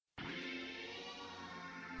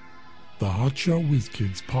the Hotshot Whiz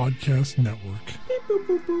Kids Podcast Network. Beep, boop,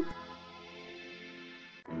 boop, boop.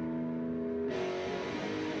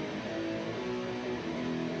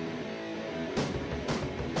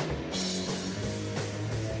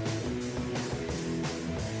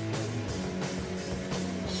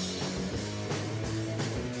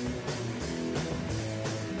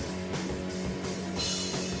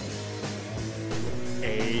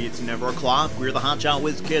 Hey, it's never o'clock. We're the Hotshot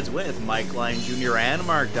Whiz Kids with Mike Lyon Jr. and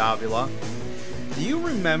Mark Davila. Do you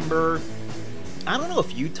remember, I don't know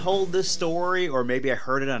if you told this story or maybe I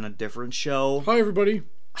heard it on a different show. Hi, everybody.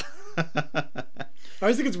 I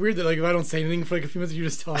always think it's weird that if I don't say anything for a few minutes, you're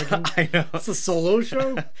just talking. I know. It's a solo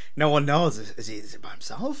show. No one knows. Is he by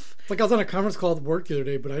himself? It's like I was on a conference call at work the other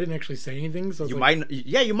day, but I didn't actually say anything. So You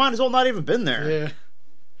might as well not even been there. Yeah.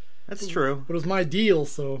 That's true. But it was my deal,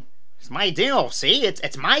 so. It's my deal. See,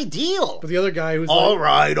 it's my deal. But the other guy who's all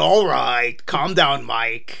right. Calm down,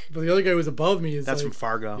 Mike. But the other guy who was above me is That's from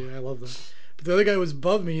Fargo. Yeah, I love that. But the other guy who was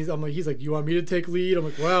above me, he's like, you want me to take lead? I'm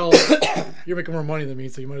like, well, you're making more money than me,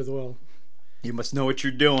 so you might as well. You must know what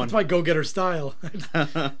you're doing. It's my go-getter style.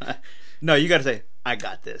 No, you gotta say, I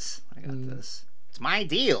got this. This. It's my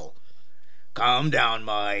deal. Calm down,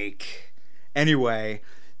 Mike. Anyway,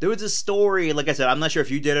 there was a story, like I said, I'm not sure if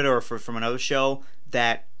you did it or from another show,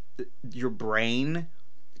 that your brain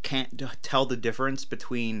can't tell the difference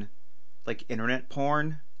between, like, internet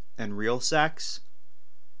porn and real sex.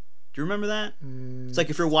 Do you remember that? It's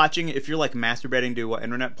like if you're masturbating to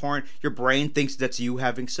internet porn, your brain thinks that's you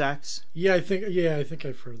having sex. Yeah, I think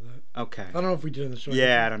I've heard that. Okay. I don't know if we did in the show.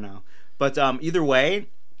 Yeah, I don't know. But either way,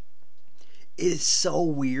 it's so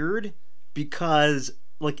weird because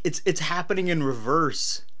it's happening in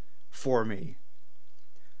reverse for me.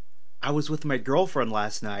 I was with my girlfriend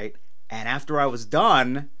last night, and after I was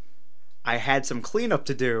done, I had some cleanup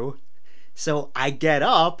to do. So I get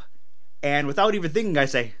up, and without even thinking, I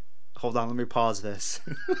say, hold on, let me pause this.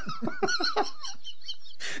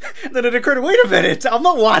 Then it occurred, wait a minute, I'm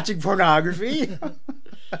not watching pornography.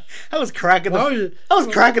 I was cracking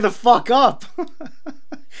the fuck up.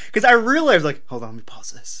 Because I realized, hold on, let me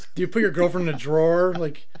pause this. Do you put your girlfriend in a drawer?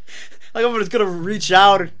 I'm just going to reach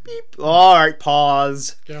out and beep. Alright,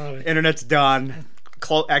 pause. Got it. Internet's done.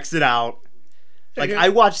 Exit out. I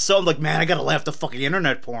watched something man, I gotta laugh the fucking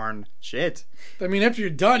internet porn. Shit. I mean, after you're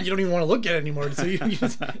done, you don't even want to look at it anymore. So you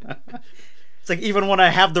just... It's like even when I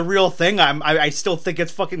have the real thing, I still think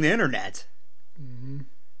it's fucking the internet.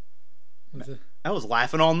 Mm-hmm. I was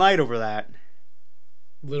laughing all night over that.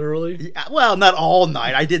 Literally? Yeah, well, not all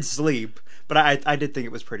night. I did sleep, but I did think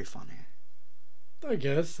it was pretty funny. I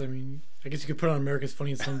guess. I mean, I guess you could put on America's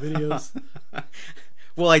Funniest Home Videos.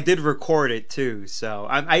 Well, I did record it too, so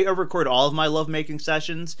I record all of my lovemaking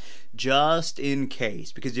sessions just in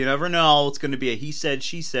case, because you never know, it's going to be a he said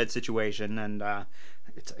she said situation, and I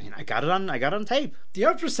got it on tape. The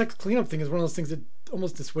after sex cleanup thing is one of those things that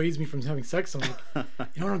almost dissuades me from having sex. I'm like,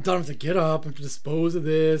 when I'm done, I have to get up, I have to dispose of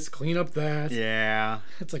this, clean up that. Yeah,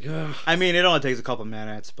 it's like, ugh. I mean, it only takes a couple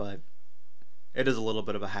minutes, but it is a little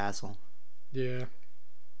bit of a hassle. Yeah.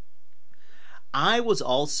 I was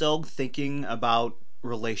also thinking about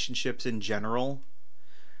relationships in general.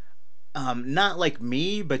 Not like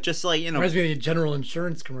me, but just reminds me of the General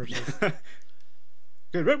Insurance commercials.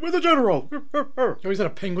 With the General. He always had a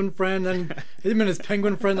penguin friend, and him and his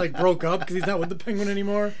penguin friend broke up because he's not with the penguin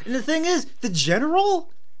anymore. And the thing is, the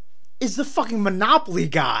General is the fucking Monopoly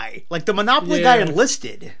guy. The Monopoly guy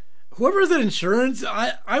enlisted. Whoever has that insurance,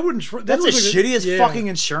 I wouldn't. That's the shittiest fucking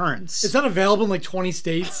insurance. It's not available in 20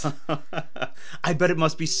 states. I bet it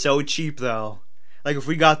must be so cheap though. If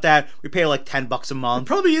we got that, we pay $10 a month. It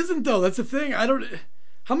probably isn't though. That's the thing.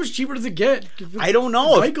 How much cheaper does it get? I don't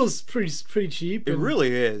know. Geico's pretty cheap. It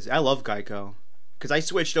really is. I love Geico. Because I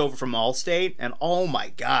switched over from Allstate, and oh my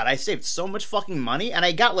god, I saved so much fucking money, and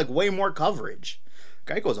I got way more coverage.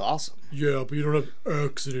 Geico's awesome. Yeah, but you don't have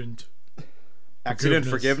accident. Accident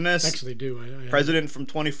forgiveness? I actually do. I President from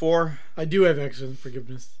 24? I do have accident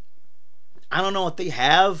forgiveness. I don't know what they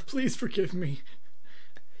have. Please forgive me.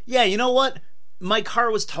 Yeah, you know what? My car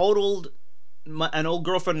was totaled. An old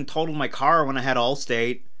girlfriend totaled my car when I had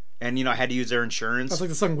Allstate, and I had to use their insurance. That's like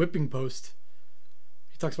the song Whipping Post.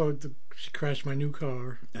 He talks about she crashed my new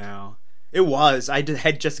car. No, it was. I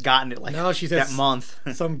had just gotten it now she's that month.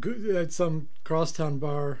 at some crosstown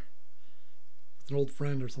bar with an old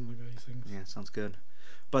friend or something like that. He sings. Yeah, sounds good.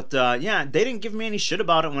 But yeah, they didn't give me any shit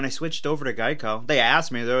about it when I switched over to Geico. They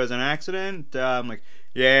asked me if there was an accident. I'm like,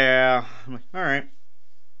 yeah. I'm like, all right.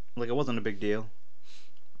 It wasn't a big deal.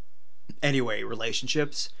 Anyway,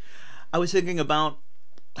 relationships. I was thinking about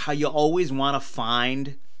how you always want to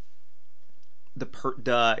find the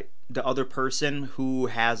the other person who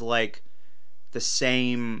has like the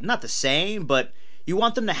same, not the same, but you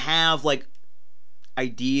want them to have like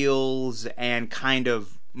ideals and kind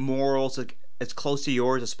of morals like as close to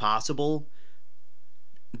yours as possible,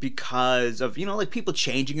 because of, you know, like people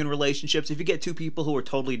changing in relationships. If you get two people who are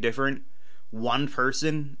totally different, one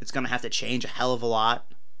person, it's going to have to change a hell of a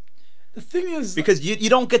lot. The thing is, because you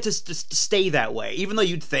don't get to stay that way, even though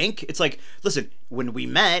you'd think. It's like, listen, when we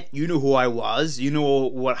met, you knew who I was, you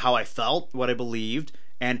knew how I felt, what I believed,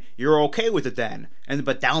 and you're okay with it then.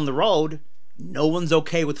 But down the road, no one's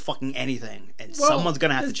okay with fucking anything, and someone's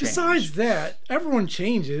gonna have to change. Besides that, everyone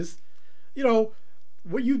changes. You know,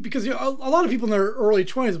 because a lot of people in their early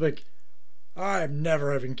 20s are like, I'm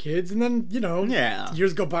never having kids, and then, you know,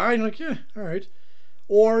 years go by and you're like, yeah, all right.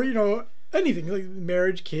 Or, you know, anything like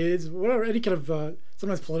marriage, kids, whatever, any kind of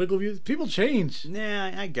sometimes political views. People change.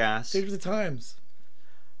 Yeah, I guess. Change with the times.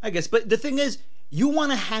 I guess, but the thing is, you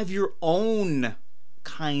want to have your own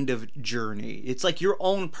kind of journey. It's like your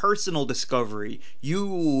own personal discovery.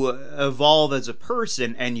 You evolve as a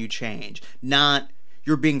person and you change. Not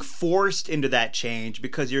you're being forced into that change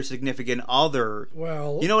because your significant other.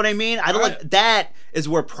 Well, you know what I mean? I don't like that. Is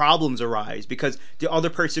where problems arise, because the other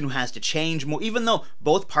person who has to change more, even though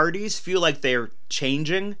both parties feel like they're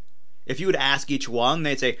changing. If you would ask each one,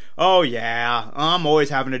 they'd say, "Oh yeah, I'm always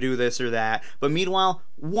having to do this or that." But meanwhile,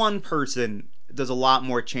 one person does a lot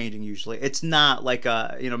more changing usually. It's not like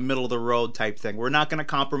a, you know, middle of the road type thing. We're not going to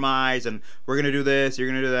compromise and we're going to do this, you're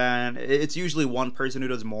going to do that. It's usually one person who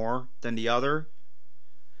does more than the other.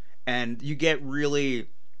 And you get really,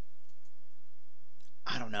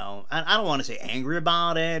 I don't know, I don't want to say angry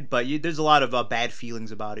about it, but there's a lot of bad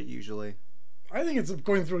feelings about it usually. I think it's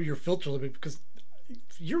going through your filter a little bit, because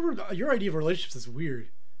your idea of relationships is weird.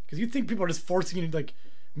 Because you think people are just forcing you, like,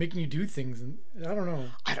 making you do things, and I don't know.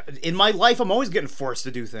 In my life, I'm always getting forced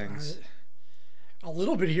to do things. A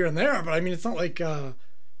little bit here and there, but I mean, it's not like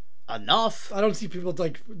enough. I don't see people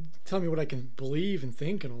like tell me what I can believe and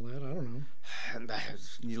think and all that. I don't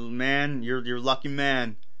know. Man, you're lucky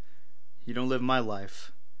man. You don't live my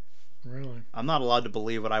life. Really? I'm not allowed to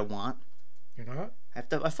believe what I want. You're not? I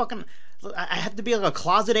have to be like a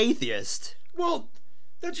closet atheist. Well,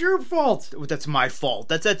 that's your fault. That's my fault.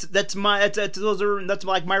 That's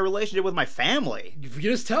like my relationship with my family. You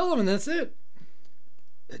just tell them and that's it.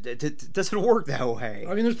 It doesn't work that way.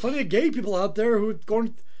 I mean, there's plenty of gay people out there who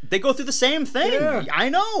they go through the same thing. Yeah. I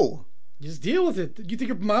know. You just deal with it. You think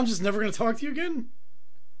your mom's just never going to talk to you again?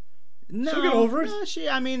 No. She'll get over it.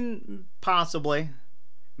 I mean, possibly.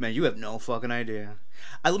 Man, you have no fucking idea.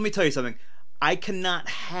 Let me tell you something. I cannot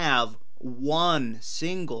have one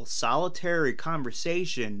single solitary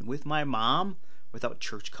conversation with my mom without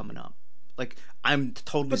church coming up. Like, I'm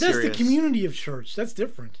totally serious. But that's the community of church. That's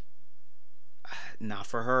different. Not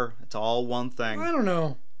for her. It's all one thing. I don't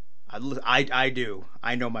know. I do.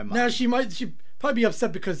 I know my mom. Now she'd probably be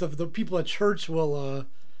upset because of the people at church will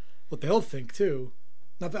what they'll think too.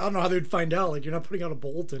 Not that, I don't know how they'd find out. Like, you're not putting out a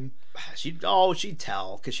bulletin. She'd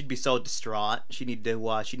tell, because she'd be so distraught. She'd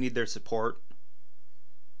need their support.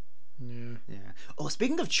 Yeah. Oh,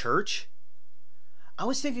 speaking of church, I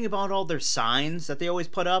was thinking about all their signs that they always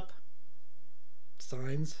put up.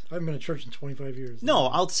 Signs? I haven't been to church in 25 years. No,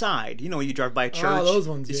 outside. You know, when you drive by a church. Oh, those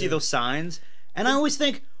ones. You see those signs, and I always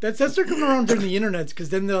think that's they're coming around during the internet, because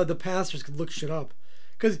then the pastors could look shit up.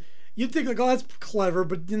 Because you'd think like, oh, that's clever,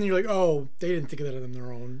 but then you're like, oh, they didn't think of that on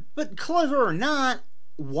their own. But clever or not,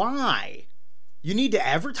 why? You need to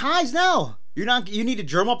advertise now. You need to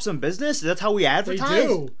drum up some business. That's how we advertise. They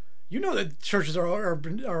do. You know that churches are on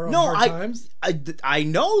hard times. I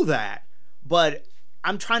know that, but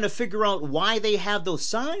I'm trying to figure out why they have those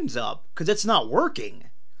signs up, because it's not working.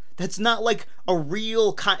 That's not like a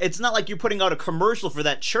real. It's not like you're putting out a commercial for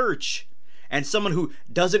that church, and someone who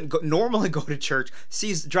doesn't normally go to church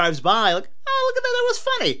drives by like, oh, look at that, that was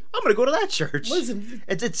funny. I'm gonna go to that church. Listen,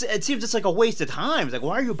 it seems it's like a waste of time. It's like,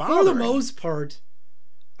 why are you bothering? For the most part,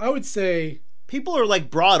 I would say people are like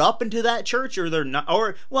brought up into that church, or they're not,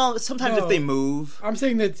 or well, sometimes if they move. I'm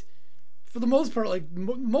saying that for the most part, like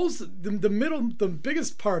the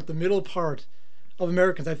middle part of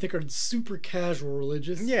Americans, I think, are super casual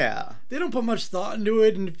religious. Yeah, they don't put much thought into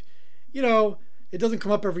it, and it doesn't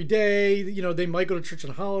come up every day. They might go to church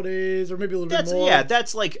on holidays, or maybe a little bit more. Yeah,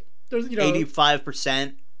 that's like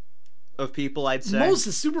 85% of people, I'd say. Most of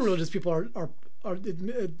the super religious people are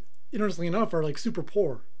interestingly enough, are like super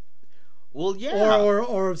poor. Well, yeah.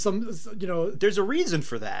 Or some, There's a reason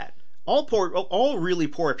for that. all really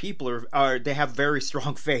poor people are they have very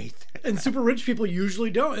strong faith. And super rich people usually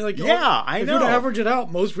don't. Like, I know. If you average it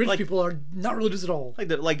out, most rich people are not religious at all.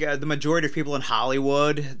 Like the majority of people in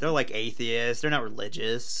Hollywood, they're like atheists. They're not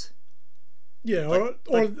religious. Yeah, or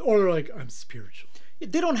they're like, I'm spiritual.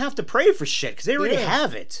 They don't have to pray for shit because they already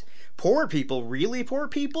have it. Poor people, really poor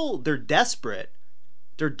people, they're desperate.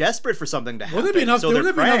 They're desperate for something to happen. Wouldn't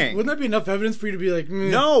that be enough evidence for you to be like,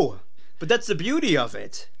 No, but that's the beauty of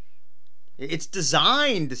it. It's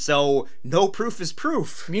designed so no proof is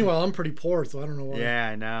proof. Meanwhile, I'm pretty poor, so I don't know why. Yeah,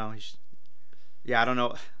 I know. I don't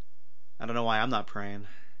know. I don't know why I'm not praying.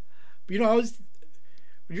 But when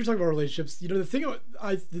you're talking about relationships,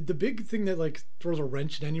 the big thing that like throws a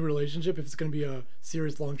wrench in any relationship, if it's going to be a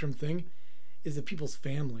serious long-term thing, is the people's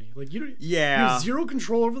family. Like you have zero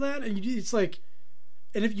control over that, and it's like,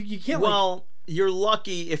 and if you can't. Well, you're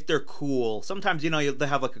lucky if they're cool. Sometimes they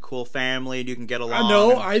have like a cool family and you can get along.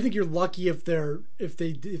 I think you're lucky if they're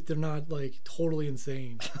not like totally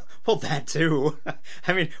insane. Well, that too.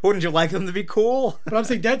 I mean, wouldn't you like them to be cool? But I'm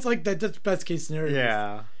saying that's best case scenario.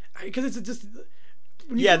 Yeah, because it's just.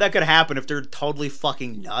 That could happen if they're totally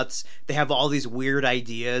fucking nuts. They have all these weird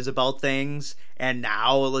ideas about things, and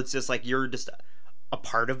now it's just like you're just a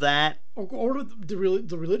part of that. Or the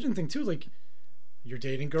religion thing too, like. You're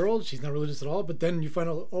dating a girl, she's not religious at all, but then you find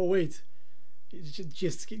out, oh wait,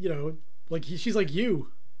 just she's like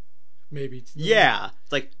you, maybe. Yeah,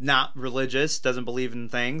 like not religious, doesn't believe in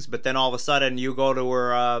things, but then all of a sudden you go to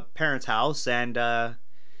her parents' house and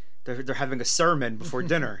they're having a sermon before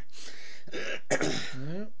dinner,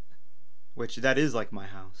 which that is like my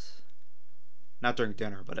house. Not during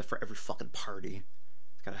dinner, but for every fucking party,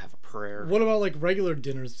 it's gotta have a prayer. What about like regular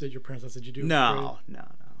dinners at your parents' house? Did you do? No.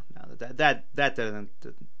 That doesn't.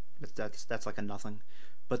 That's like a nothing.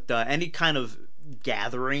 But any kind of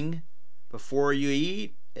gathering before you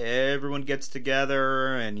eat, everyone gets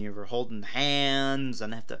together and you're holding hands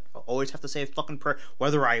and always have to say a fucking prayer,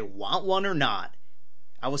 whether I want one or not.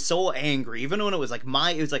 I was so angry, even when it was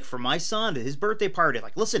like for my son, his birthday party.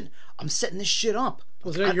 Like, listen, I'm setting this shit up.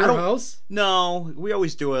 Was it at your house? No, we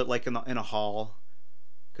always do it like in a hall,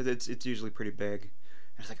 because it's usually pretty big.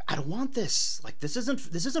 I was like, I don't want this. Like, this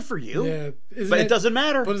isn't for you. Yeah, but it doesn't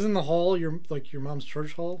matter. But is in the hall your mom's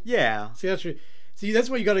church hall? Yeah. See, that's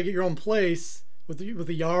why you got to get your own place with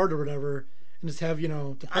the yard or whatever, and just have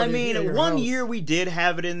I mean, one year we did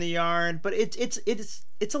have it in the yard, but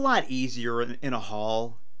it's a lot easier in a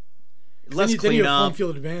hall. Less clean up. Then you have home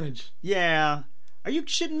field advantage. Yeah. Are you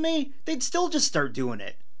shitting me? They'd still just start doing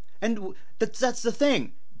it, and that's the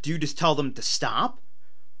thing. Do you just tell them to stop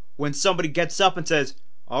when somebody gets up and says,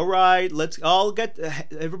 all right, let's all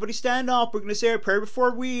everybody stand up. We're going to say a prayer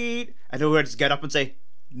before we eat. And then we'll just get up and say,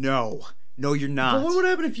 no, you're not. But what would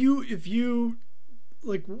happen if you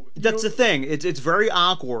like... That's the thing. It's very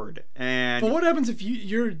awkward. And but what happens if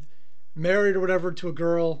you're married or whatever to a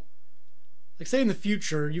girl, like say in the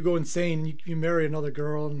future, you go insane and you marry another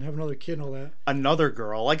girl and have another kid and all that. Another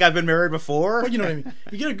girl? Like I've been married before? Well, you know what I mean.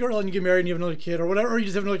 You get a girl and you get married and you have another kid or whatever, or you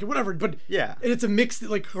just have another kid, whatever. But yeah. And it's a mix,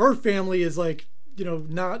 like her family is like,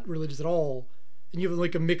 not religious at all, and you have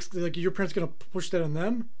like a mix. Like your parents gonna push that on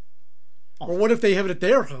them, or what if they have it at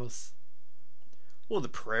their house? Well, the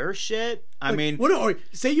prayer shit. I mean,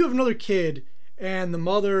 say you have another kid and the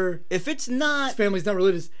mother, if it's not, family's not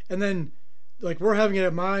religious, and then like we're having it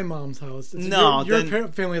at my mom's house. Your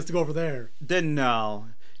family has to go over there. Then no.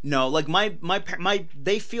 Like my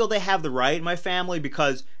they feel they have the right, my family,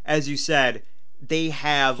 because as you said, they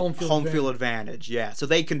have home field advantage. Yeah, so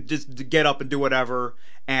they can just get up and do whatever.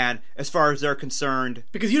 And as far as they're concerned,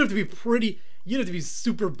 because you'd have to be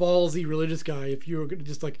super ballsy religious guy if you were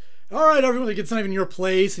just like, all right, everyone, like it's not even your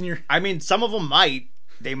place, and you're. I mean, some of them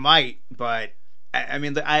they might, but I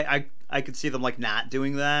mean, I could see them like not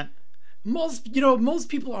doing that. Most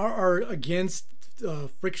people are against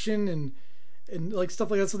friction and like stuff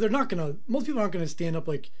like that, so most people aren't gonna stand up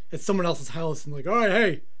like at someone else's house and like, all right,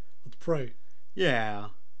 hey, let's pray. Yeah.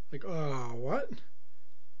 Like, what?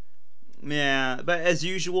 Yeah, but as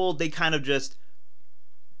usual, they kind of just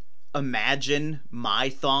imagine my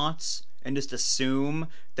thoughts and just assume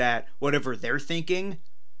that whatever they're thinking,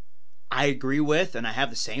 I agree with, and I have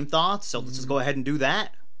the same thoughts, so let's just go ahead and do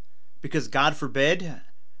that. Because God forbid...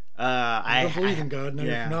 I don't believe in God.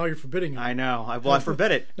 Now you're forbidding it. I know. I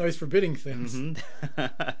forbid it. Now he's forbidding things.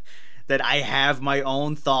 Mm-hmm. That I have my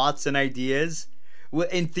own thoughts and ideas.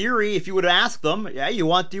 In theory, if you would ask them, do you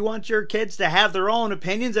want your kids to have their own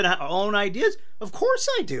opinions and own ideas? Of course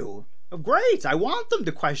I do. Great. I want them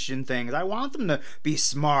to question things. I want them to be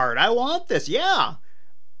smart. I want this. Yeah.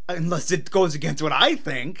 Unless it goes against what I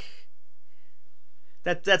think.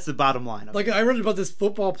 That's the bottom line. Like, I read about this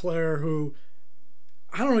football player who,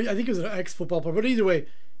 I don't know, I think it was an ex-football player, but either way,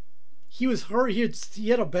 he was hurt. He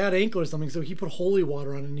had a bad ankle or something, so he put holy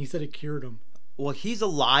water on it, and he said it cured him. Well, he's a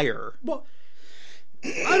liar. Well,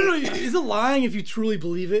 I don't know. Is it lying if you truly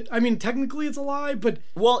believe it? I mean, technically it's a lie, but...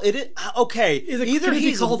 Well, it is... Okay, can it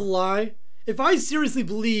be called a lie? If I seriously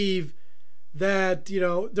believe that,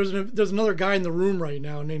 there's another guy in the room right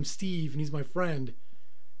now named Steve, and he's my friend...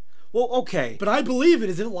 Well, okay. But I believe it.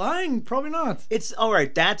 Is it lying? Probably not. It's all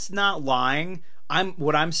right. That's not lying.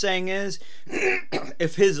 What I'm saying is,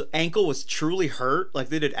 if his ankle was truly hurt, like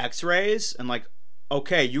they did X-rays, and like,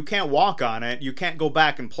 okay, you can't walk on it, you can't go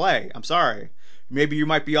back and play. I'm sorry. Maybe you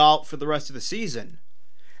might be out for the rest of the season.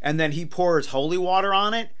 And then he pours holy water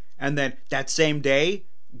on it, and then that same day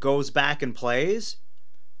goes back and plays.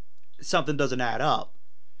 Something doesn't add up.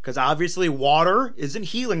 Because obviously water isn't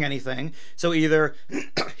healing anything. So either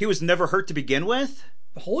he was never hurt to begin with.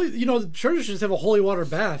 The church should just have a holy water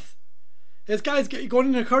bath. This guy's going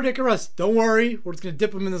into cardiac arrest. Don't worry. We're just going to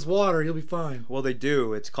dip him in this water. He'll be fine. Well, they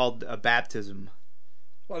do. It's called a baptism.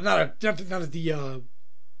 Well, not the...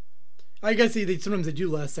 I guess sometimes they do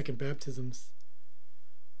last second baptisms.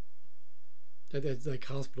 At like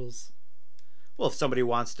hospitals. Well, if somebody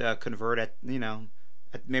wants to convert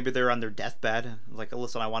maybe they're on their deathbed. Like,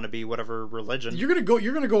 listen, I want to be whatever religion. You're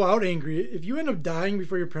gonna go out angry. If you end up dying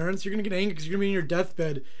before your parents, you're gonna get angry because you're gonna be in your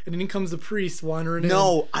deathbed, and then comes the priest wandering in.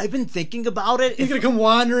 No, I've been thinking about it. He's gonna come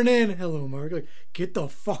wandering in. Hello, Mark. Like, get the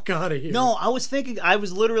fuck out of here. No, I was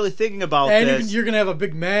literally thinking about this. And you're gonna have a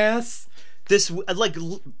big mass.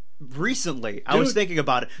 Recently, I was thinking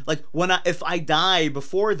about it. Like, if I die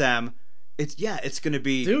before them, it's gonna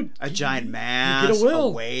be a giant mass, you get a will.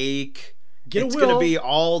 A wake. It's going to be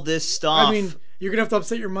all this stuff. I mean, you're going to have to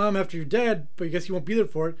upset your mom after you're dead, but I guess you won't be there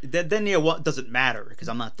for it. Then what doesn't matter because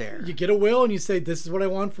I'm not there. You get a will and you say, this is what I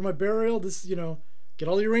want for my burial. This, get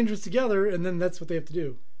all the arrangements together, and then that's what they have to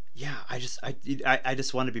do. Yeah, I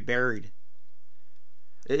just want to be buried.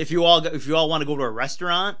 If you all want to go to a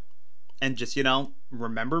restaurant and just,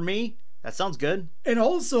 remember me, that sounds good. And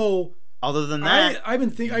also, other than that, I've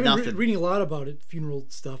been reading a lot about it, funeral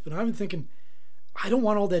stuff, and I've been thinking, I don't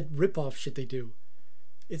want all that rip-off shit they do.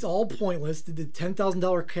 It's all pointless. The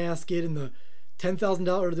 $10,000 casket and the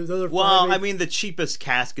 $10,000 the other. Well, I mean, the cheapest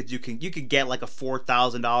caskets you can get like a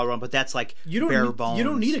 $4,000 one, but that's like bare bones. You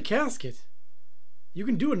don't need a casket. You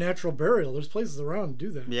can do a natural burial. There's places around to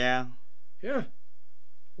do that. Yeah. Yeah.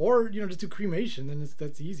 Or just do cremation. Then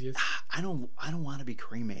that's the easiest. I don't want to be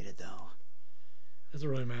cremated though. Doesn't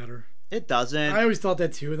really matter. It doesn't. I always thought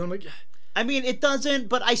that too, and I'm like, I mean, it doesn't,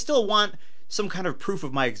 but I still want some kind of proof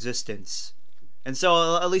of my existence. And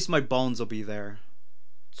so at least my bones will be there.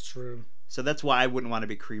 It's true. So that's why I wouldn't want to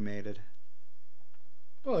be cremated.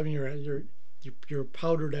 Well, I mean, your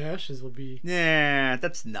powdered ashes will be... Yeah,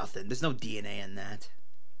 that's nothing. There's no DNA in that.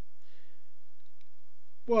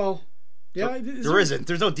 Well, yeah. There isn't.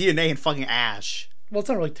 There's no DNA in fucking ash. Well, it's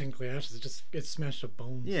not really technically ashes. It's smashed up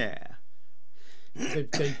bones. Yeah.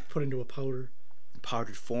 They put into a powder.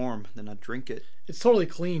 Powdered form, then I drink it. It's totally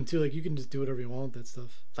clean too. Like, you can just do whatever you want with that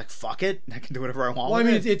stuff. Like, fuck it, I can do whatever I want. Well, I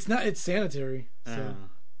with mean, it. it's sanitary. So.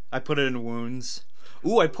 I put it in wounds.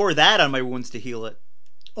 Ooh, I pour that on my wounds to heal it.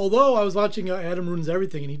 Although I was watching Adam Ruins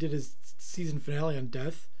Everything, and he did his season finale on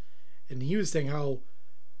death, and he was saying how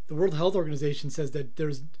the World Health Organization says that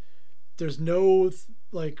there's no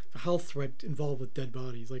like health threat involved with dead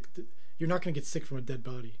bodies. Like, you're not going to get sick from a dead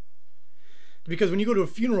body, because when you go to a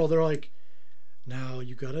funeral, they're like, now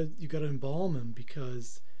you gotta embalm him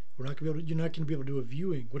because you're not gonna be able to do a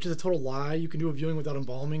viewing, which is a total lie. You can do a viewing without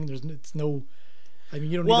embalming. You don't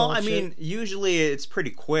need all that shit. Usually it's pretty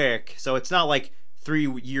quick, so it's not like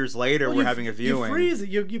 3 years later we're having a viewing. You freeze it.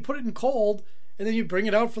 You put it in cold, and then you bring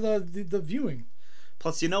it out for the viewing.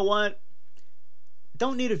 Plus, you know what?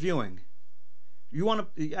 Don't need a viewing. You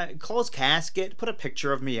want to close casket, put a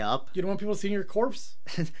picture of me up. You don't want people seeing your corpse?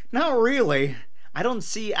 Not really. I don't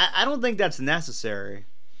think that's necessary.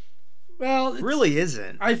 Well, it really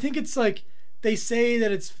isn't. I think it's like they say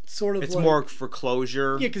that it's sort of. It's like, more for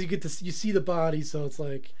closure. Yeah, because you see the body, so it's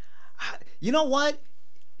like. You know what?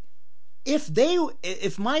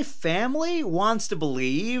 If my family wants to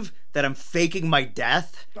believe that I'm faking my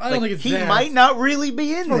death, I don't think it's he might not really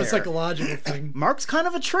be in there. It's a psychological thing. Mark's kind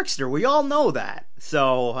of a trickster. We all know that.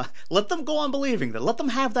 So let them go on believing that. Let them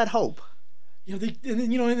have that hope. In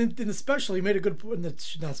the special, he made a good point.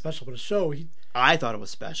 Not special, but a show. I thought it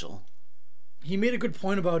was special. He made a good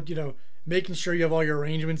point about making sure you have all your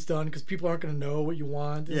arrangements done because people aren't going to know what you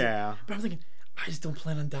want. Yeah. But I'm thinking, I just don't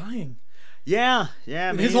plan on dying. Yeah.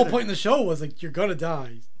 And his whole point in the show was like, you're gonna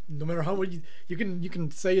die. No matter how you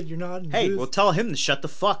can say it, you're not. Hey, well, tell him to shut the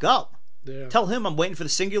fuck up. Yeah. Tell him I'm waiting for the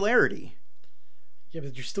singularity. Yeah,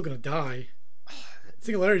 but you're still gonna die.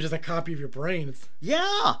 Singularity is just a copy of your brain. It's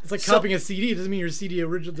like copying a CD. It doesn't mean the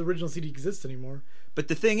original CD exists anymore. But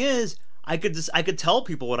the thing is, I could tell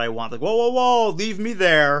people what I want. Like, whoa, leave me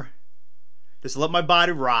there. Just let my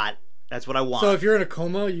body rot. That's what I want. So if you're in a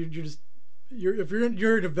coma, if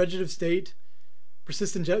you're in a vegetative state,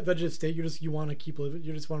 persistent vegetative state, you want to keep living.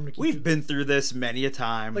 You just want them to keep. We've been through this many a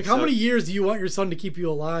time. Like, how many years do you want your son to keep you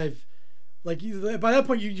alive? Like, by that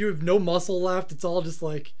point, you have no muscle left. It's all just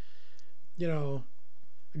like,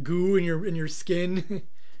 goo in your skin.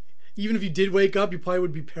 Even if you did wake up, you probably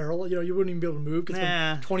would be paralyzed. You wouldn't even be able to move because it's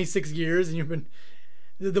been 26 years and you've been.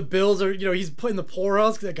 The bills are, he's put in the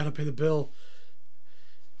poorhouse because I gotta pay the bill.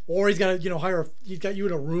 Or he's got to, he's got you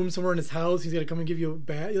in a room somewhere in his house. He's got to come and give you a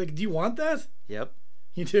bath. Like, do you want that? Yep.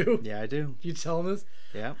 You do? Yeah, I do. You tell him this?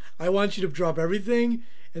 Yeah. I want you to drop everything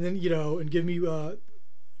and then, and give me, what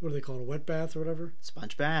do they call it, a wet bath or whatever?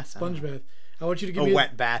 Sponge bath. Sponge bath. I want you to give me a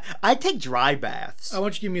wet bath. I take dry baths. I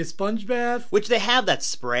want you to give me a sponge bath. Which they have that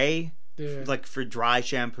spray, yeah. like for dry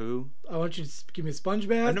shampoo. I want you to give me a sponge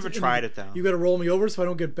bath. I've never tried it, though. You got to roll me over so I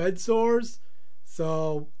don't get bed sores.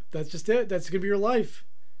 So that's just it. That's going to be your life.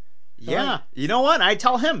 Yeah. You know what? I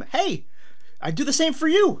tell him, hey, I'd do the same for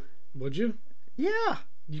you. Would you? Yeah.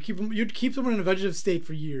 You'd keep someone in a vegetative state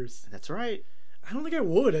for years. That's right. I don't think I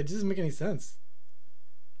would. It doesn't make any sense.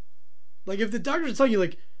 Like, if the doctors are telling you,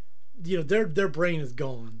 like, their brain is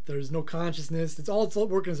gone. There's no consciousness. It's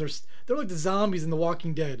working is they're like the zombies in The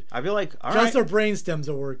Walking Dead. I'd be like, all just right. Their brain stems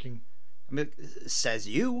are working. I mean, says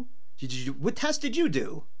you. What test did you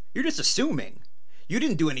do? You're just assuming. You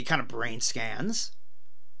didn't do any kind of brain scans.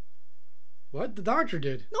 What? The doctor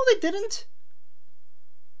did. No, they didn't.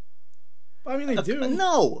 I mean, they do.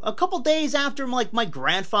 No, a couple days after my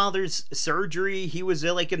grandfather's surgery, he was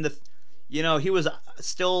like in the, he was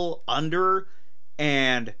still under,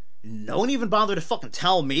 and no one even bothered to fucking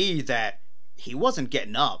tell me that he wasn't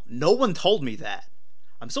getting up. No one told me that.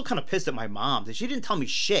 I'm still kind of pissed at my mom. She didn't tell me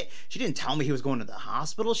shit. She didn't tell me he was going to the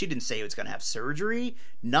hospital. She didn't say he was going to have surgery.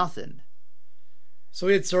 Nothing. So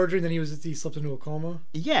he had surgery, and then he slipped into a coma.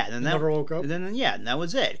 Yeah, and then never woke up. And that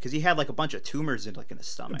was it, because he had like a bunch of tumors in his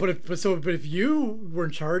stomach. But if you were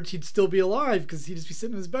in charge, he'd still be alive because he'd just be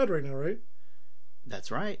sitting in his bed right now, right? That's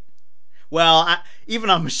right. Well, even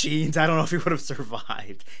on machines, I don't know if he would have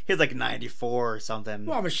survived. He was like 94 or something.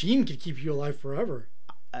 Well, a machine can keep you alive forever.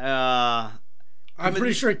 I'm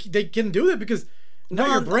pretty sure they can do that because not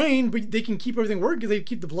your brain, but they can keep everything working because they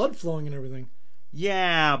keep the blood flowing and everything.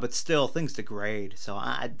 Yeah, but still, things degrade, so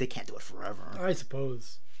they can't do it forever. I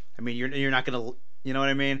suppose. I mean, you're not gonna, you know what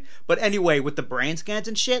I mean? But anyway, with the brain scans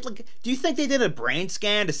and shit, like, do you think they did a brain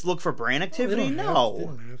scan to look for brain activity?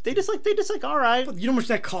 No, they just like, all right. You know how much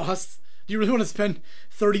that costs? Do you really want to spend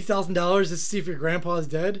 $30,000 to see if your grandpa is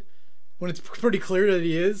dead when it's pretty clear that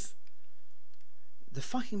he is? The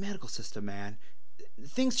fucking medical system, man.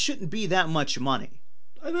 Things shouldn't be that much money.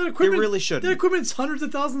 That equipment, they really shouldn't. That equipment's hundreds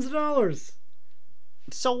of thousands of dollars.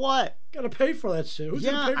 So what? Gotta pay for that shit. Who's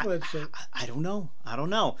gonna pay for that shit? I don't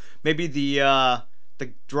know. Maybe the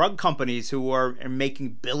drug companies who are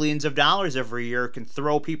making billions of dollars every year can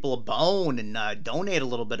throw people a bone and donate a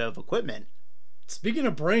little bit of equipment. Speaking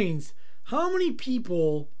of brains, how many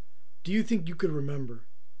people do you think you could remember?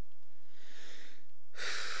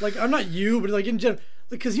 Like, I'm not you, but like in general,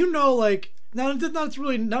 because like now it's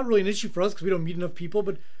really not really an issue for us because we don't meet enough people.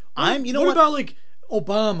 But what about like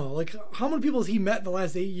Obama? Like, how many people has he met in the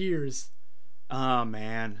last 8 years? Oh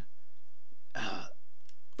man,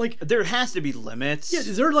 like there has to be limits. Yeah,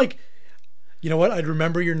 is there like, you know what? I'd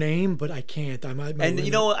remember your name, but I can't. I might. And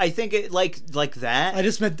I think it like that. I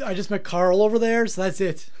just met Carl over there, so that's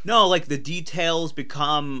it. No, like the details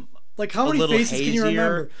become like how many faces hazier. Can you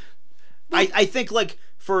remember? I think like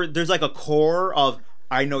there's like a core of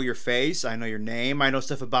I know your face, I know your name, I know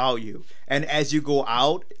stuff about you. And as you go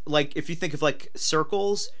out, like if you think of like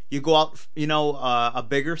circles, you go out, a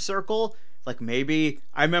bigger circle. Like maybe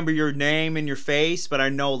I remember your name and your face, but I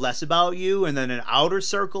know less about you. And then an outer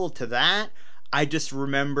circle to that, I just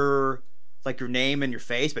remember like your name and your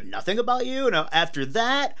face, but nothing about you. And after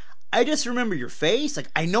that, I just remember your face. Like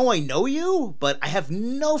I know you, but I have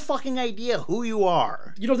no fucking idea who you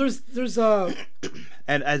are. There's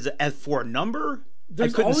and as for a number, I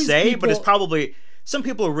there's couldn't say, but it's probably some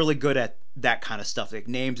people are really good at that kind of stuff, like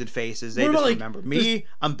names and faces. They just remember me.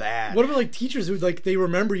 I'm bad. What about like teachers who like they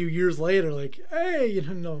remember you years later? Like, hey,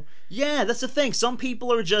 Yeah, that's the thing. Some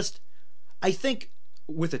people are just. I think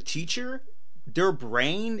with a teacher, their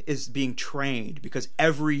brain is being trained because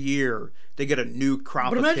every year they get a new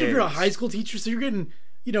crop of kids. But imagine if you're a high school teacher, so you're getting,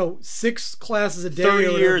 6 classes a day.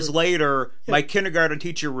 30 years later, my kindergarten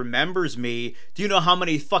teacher remembers me. Do you know how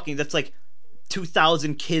many that's like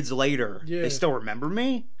 2,000 kids later. They still remember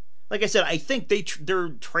me? Like I said, I think they're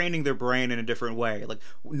training their brain in a different way. Like,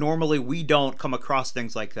 normally we don't come across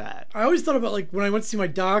things like that. I always thought about, like, when I went to see my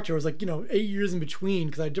doctor, it was like, 8 years in between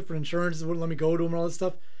because I had different insurances, wouldn't let me go to him and all this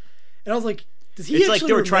stuff. And I was like, does he It's like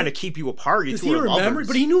they were trying to keep you apart. Does he remember?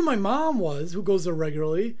 But he knew who my mom was, who goes there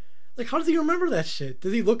regularly. Like, how does he remember that shit?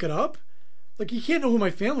 Does he look it up? Like, he can't know who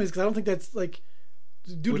my family is because I don't think that's, like,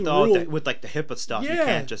 due to the rule. With, like, the HIPAA stuff, you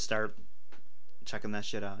can't just start checking that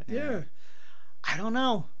shit out. Yeah. I don't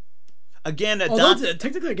know. Again,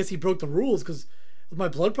 technically, I guess he broke the rules because with my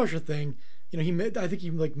blood pressure thing, I think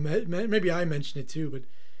he like maybe I mentioned it too, but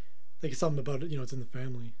like something about it, it's in the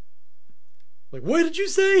family. Like, what did you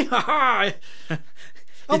say? Ha ha!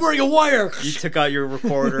 I'm wearing a wire. You took out your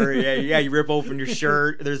recorder. Yeah. You rip open your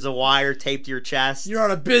shirt. There's a wire taped to your chest. You're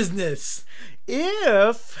out of business.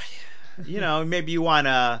 If maybe you want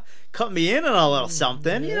to cut me in on a little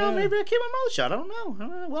something. Maybe I keep my mouth shut. I don't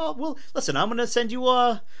know. Well, listen. I'm gonna send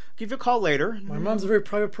you give you a call later. My mom's a very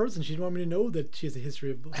private person. She didn't want me to know that she has a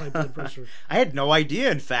history of high blood pressure. I had no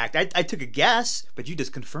idea. In fact, I took a guess, but you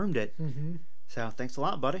just confirmed it. Mm-hmm. So thanks a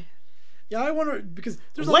lot, buddy. Yeah, I wonder because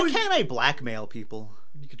there's why can't I blackmail people?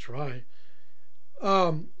 You could try.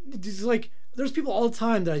 It's like there's people all the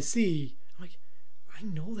time that I see. I'm like, I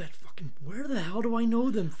know that fucking. Where the hell do I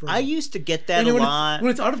know them from? I used to get that a lot.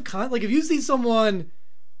 When it's out of like if you see someone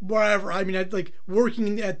wherever, I mean, like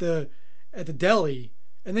working at the deli,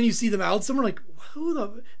 and then you see them out somewhere, like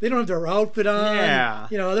they don't have their outfit on. Yeah,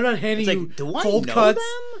 they're not handing you cold cuts.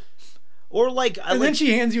 Them? Or like, then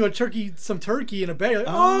she hands you some turkey in a bag. Like,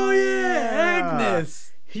 oh yeah, Agnes.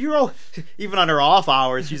 You're even on her off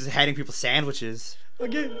hours, she's handing people sandwiches.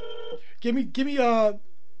 Okay, give me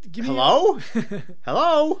hello.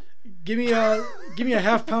 Hello. Give me a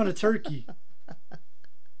half pound of turkey.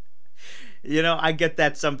 I get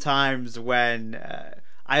that sometimes when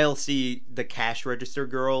I'll see the cash register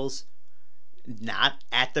girls not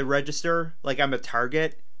at the register. Like I'm at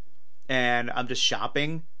Target and I'm just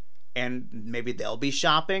shopping, and maybe they'll be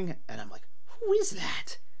shopping, and I'm like, who is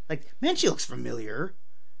that? Like, man, she looks familiar.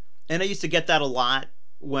 And I used to get that a lot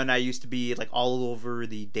when I used to be like all over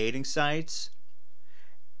the dating sites,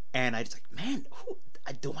 and I just like, man,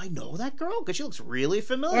 do I know that girl? Because she looks really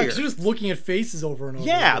familiar. Because you're just looking at faces over and over.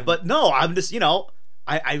 Yeah, again. But no, I'm just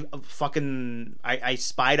I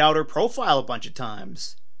spied out her profile a bunch of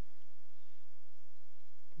times.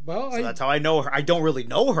 Well, so that's how I know her. I don't really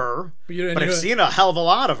know her, but I've seen a hell of a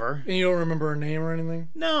lot of her. And you don't remember her name or anything?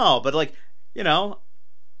 No, but like,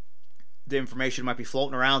 the information might be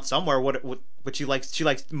floating around somewhere. What she likes? She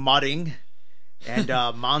likes mudding and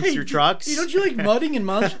monster trucks. Hey, don't you like mudding and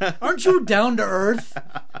monster? Aren't you down to earth?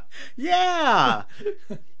 Yeah,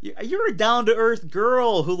 you're a down to earth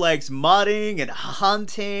girl who likes mudding and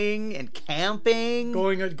hunting and camping,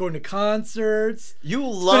 going to concerts. You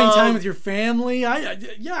love spending time with your family. I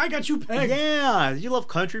got you pegged. Yeah, you love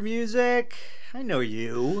country music. I know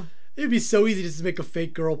you. It'd be so easy just to make a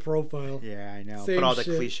fake girl profile. Yeah, I know. Put all the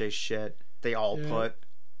cliche shit they all put.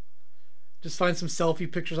 Just find some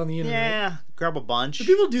selfie pictures on the internet. Yeah, grab a bunch. Do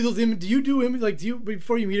people do those? Do you do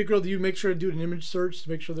before you meet a girl? Do you make sure to do an image search to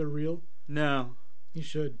make sure they're real? No. You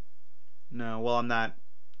should. No, well, I'm not.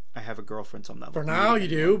 I have a girlfriend, so I'm not. For now, you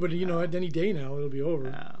do, but at any day now, it'll be over.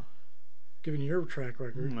 No. Given your track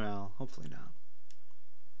record. Well, hopefully not.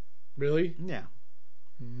 Really? Yeah.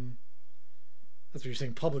 Mm-hmm. That's what you're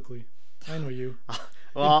saying publicly. I know you.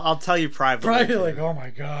 Well, I'll tell you privately. Privately, like, oh my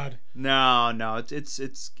god. No, it's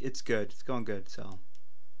good. It's going good. So.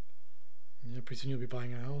 Yeah, pretty soon you'll be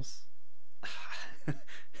buying a house.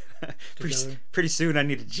 pretty soon I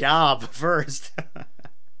need a job first.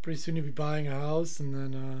 Pretty soon you'll be buying a house, and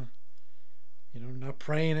then not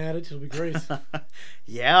praying at it. It'll be great.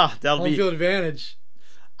 Yeah, that'll be home field advantage.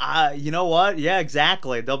 You know what? Yeah,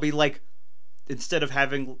 exactly. They'll be like, instead of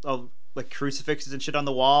having like crucifixes and shit on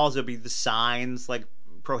the walls, there'll be the signs like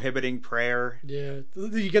prohibiting prayer. Yeah,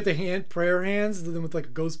 you get the prayer hands, and then with like a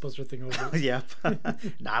Ghostbuster thing over it. Yep,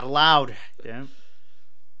 not allowed. Yeah.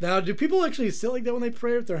 Now, do people actually sit like that when they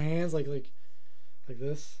pray with their hands, like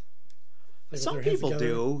this? Like some people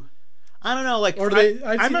do. I don't know. Like,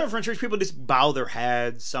 I remember from church, people just bow their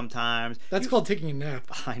heads sometimes. That's called taking a nap.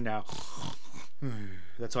 I know.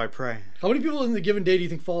 That's how I pray. How many people in the given day do you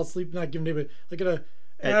think fall asleep? Not given day, but like at an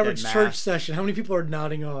average church session, how many people are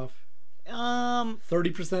nodding off?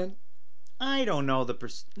 30%. I don't know the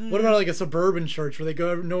What about like a suburban church where they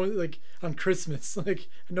go like on Christmas? Like,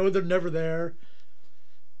 no, they're never there.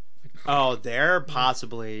 Oh, there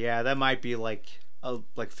possibly, yeah. That might be like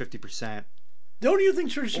 50%. Don't you think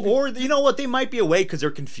church should Or you know what? They might be awake because they're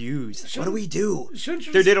confused. What do we do?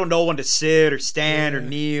 Shouldn't they don't know when to sit or stand or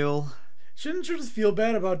kneel. Shouldn't churches feel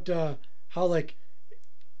bad about how like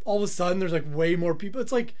all of a sudden there's like way more people?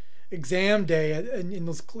 It's like exam day in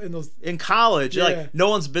those in college. Like no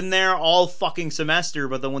one's been there all fucking semester,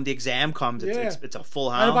 but then when the exam comes, it's a full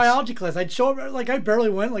house. I had a biology class. I'd show up like I barely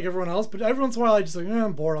went like everyone else, but every once in a while I just like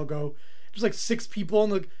I'm bored. I'll go. There's like 6 people in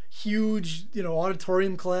the huge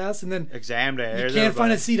auditorium class, and then exam day. You can't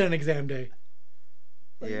find a seat on exam day.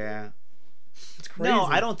 Like, yeah, it's crazy. No,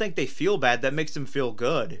 I don't think they feel bad. That makes them feel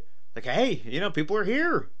good. Like, hey, people are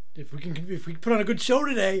here. If we can put on a good show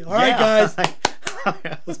today, all right, guys.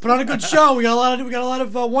 Let's put on a good show. We got a lot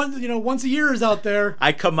of once a years out there.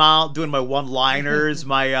 I come out doing my one-liners,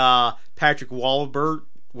 my Patrick Wahlberg,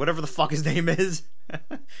 whatever the fuck his name is,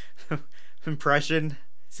 impression.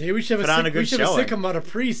 See, we should have a sitcom about a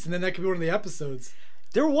priest, and then that could be one of the episodes.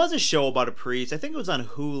 There was a show about a priest. I think it was on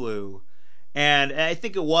Hulu, and I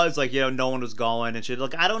think it was like no one was going and shit.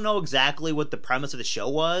 Like I don't know exactly what the premise of the show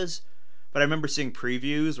was. But I remember seeing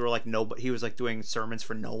previews where like he was like doing sermons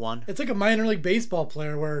for no one. It's like a minor league baseball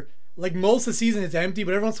player where like most of the season it's empty,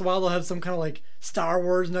 but every once in a while they'll have some kind of like Star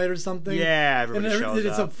Wars night or something. Yeah, everybody shows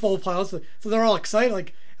it's up. a full house, so they're all excited.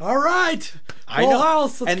 Like, all right, full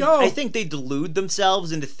house, let's go. I think they delude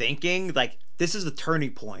themselves into thinking like this is the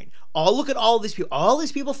turning point. Oh, look at all these people! All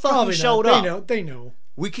these people fucking showed up. They know.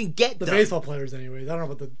 We can get the baseball players, anyways. I don't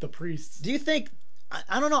know about the priests. Do you think?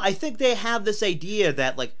 I don't know. I think they have this idea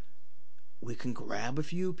that like. We can grab a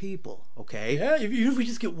few people, okay? Yeah, if we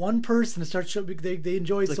just get one person to start showing, they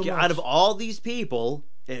enjoy it so much. Out of all these people,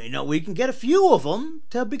 we can get a few of them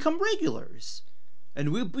to become regulars,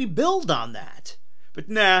 and we build on that. But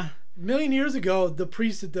nah. A million years ago, the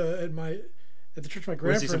priest at the church my grandparents.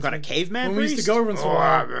 Was he some kind of caveman priest? We used to go once in a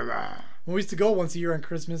while. When we used to go once a year on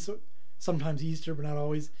Christmas, sometimes Easter, but not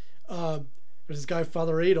always. There's this guy,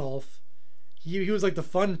 Father Adolf. He was like the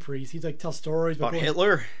fun priest. He'd like tell stories about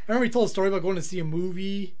Hitler. I remember he told a story about going to see a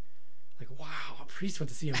movie. Like, wow, a priest went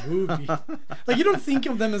to see a movie. Like, you don't think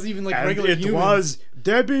of them as even like regular humans. It was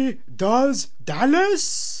Debbie Does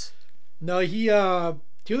Dallas. No, he was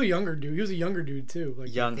a younger dude. He was a younger dude too,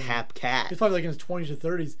 like young hap cat. He's probably like in his 20s or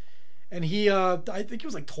 30s, and he I think it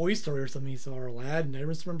was like Toy Story or something. He saw, or Aladdin. I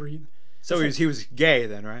just remember he was gay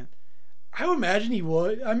then, right? I would imagine he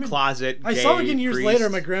would. I mean, closet. I saw him again years later.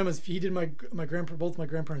 He did both my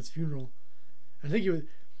grandparents' funeral. I think he was.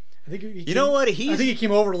 I think he. You know what? I think he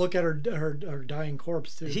came over to look at her dying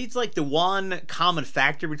corpse too. He's like the one common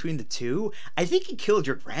factor between the two. I think he killed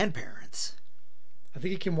your grandparents. I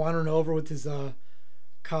think he came wandering over with his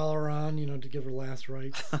collar on, to give her last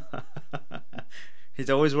rites. He's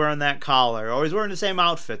always wearing that collar. Always wearing the same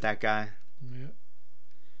outfit. That guy. Yeah.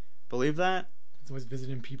 Believe that? He's always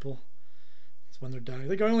visiting people. When they're dying.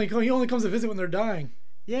 He only comes to visit when they're dying.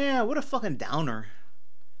 Yeah, what a fucking downer.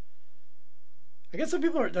 I guess some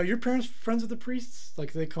people are your parents friends with the priests?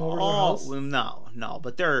 Like, they come over to their house? No,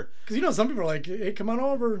 but they're... Because, some people are like, hey, come on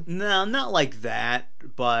over. No, not like that,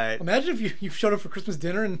 but... Imagine if you showed up for Christmas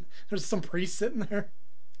dinner and there's some priest sitting there.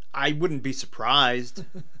 I wouldn't be surprised.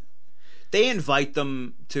 They invite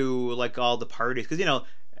them to, like, all the parties. Because,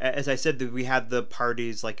 as I said, we had the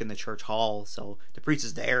parties like in the church hall, so the priest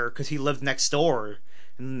is there because he lived next door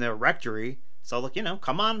in the rectory. So like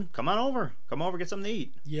come on over, get something to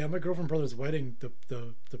eat. Yeah, my girlfriend's brother's wedding,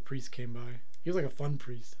 the priest came by. He was like a fun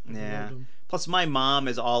priest. Yeah. Plus, my mom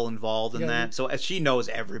is all involved in that, so she knows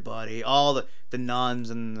everybody, all the nuns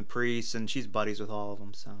and the priests, and she's buddies with all of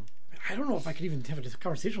them. So I don't know if I could even have a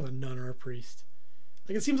conversation with a nun or a priest.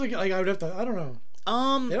 Like it seems like I would have to. I don't know.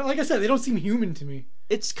 Like I said, they don't seem human to me.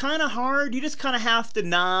 It's kind of hard. You just kind of have to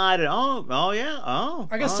nod and oh yeah, oh.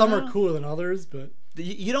 I guess some are cooler than others, but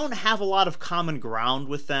you don't have a lot of common ground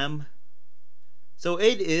with them, so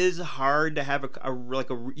it is hard to have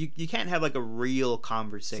you can't have like a real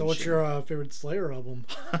conversation. So, what's your favorite Slayer album?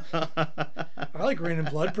 I like Rain and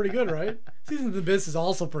Blood, pretty good, right? Season of the Abyss is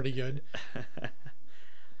also pretty good.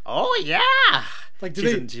 Oh yeah. Like,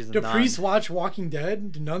 do priests watch Walking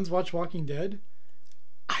Dead? Do nuns watch Walking Dead?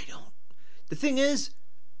 I don't. The thing is,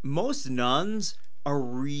 most nuns are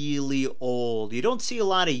really old. You don't see a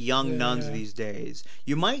lot of young nuns these days.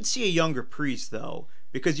 You might see a younger priest though,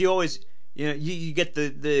 because you always, you get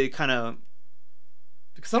the kind of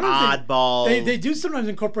oddball. They do sometimes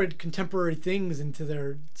incorporate contemporary things into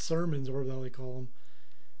their sermons or whatever they call them.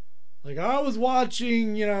 Like, I was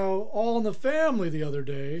watching, All in the Family the other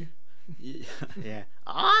day. Yeah.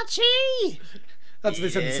 Archie! That's what they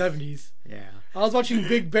said in the 70s. Yeah. I was watching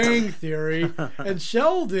Big Bang Theory, and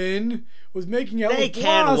Sheldon was making out with Blossom. They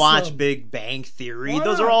can't watch Big Bang Theory. Why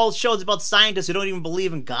Those not? are all shows about scientists who don't even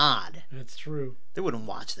believe in God. That's true. They wouldn't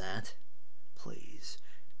watch that. Please.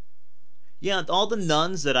 Yeah, all the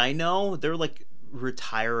nuns that I know, they're like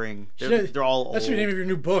retiring. They're all old. That's the name of your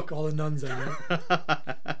new book, All the Nuns I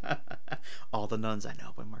Know. All the Nuns I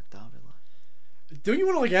Know by Mark Davila. Don't you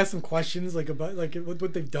want to like ask them questions like about like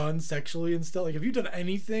what they've done sexually and stuff? Like, have you done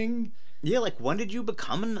anything? Yeah, like when did you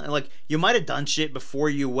become like you might have done shit before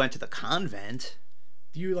you went to the convent.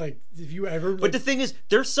 Do you like? Have you ever? But the thing is,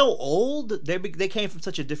 they're so old. They came from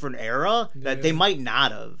such a different era that they might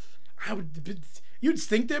not have. You'd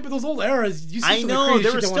think that, but those old eras, you see I know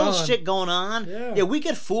there was still on. shit going on. Yeah, we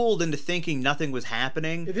get fooled into thinking nothing was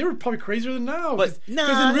happening. Yeah, they were probably crazier than now. But you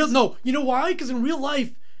know why? Because in real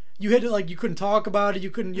life, you had to you couldn't talk about it.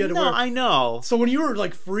 You had to wear. I know. So when you were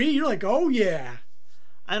like free, you're like, oh yeah.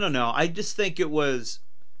 I don't know. I just think it was.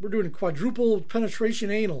 We're doing quadruple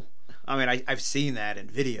penetration anal. I mean, I've seen that in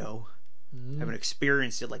video. I haven't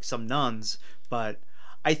experienced it like some nuns, but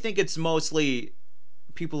I think it's mostly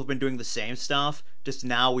people have been doing the same stuff. Just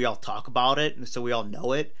now we all talk about it, and so we all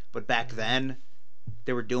know it. But back then,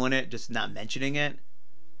 they were doing it, just not mentioning it.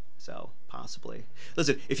 So, possibly.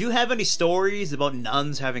 Listen, if you have any stories about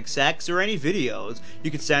nuns having sex or any videos,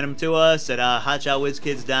 you can send them to us at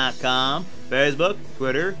hotshotwizkids.com, Facebook,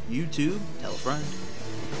 Twitter, YouTube, tell a friend.